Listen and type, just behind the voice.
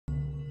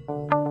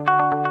Hello,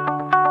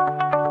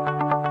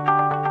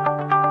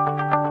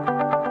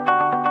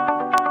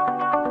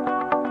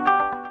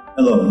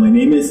 my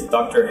name is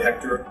Dr.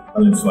 Hector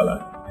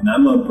Valenzuela, and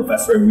I'm a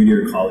professor at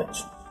Whittier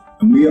College.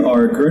 And we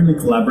are currently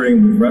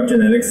collaborating with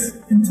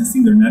RevGenetics in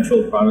testing their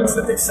natural products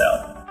that they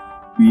sell.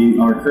 We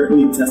are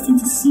currently testing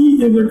to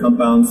see if their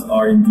compounds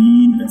are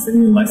indeed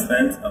extending the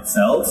lifespan of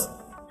cells,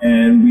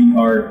 and we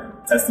are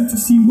testing to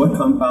see what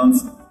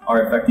compounds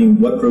are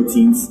affecting what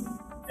proteins,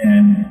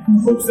 and in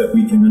the hopes that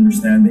we can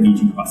understand the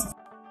aging process.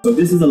 So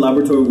this is a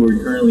laboratory where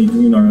we're currently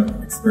doing our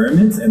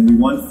experiments, and we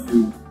want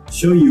to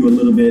show you a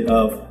little bit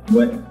of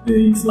what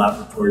these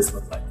laboratories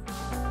look like.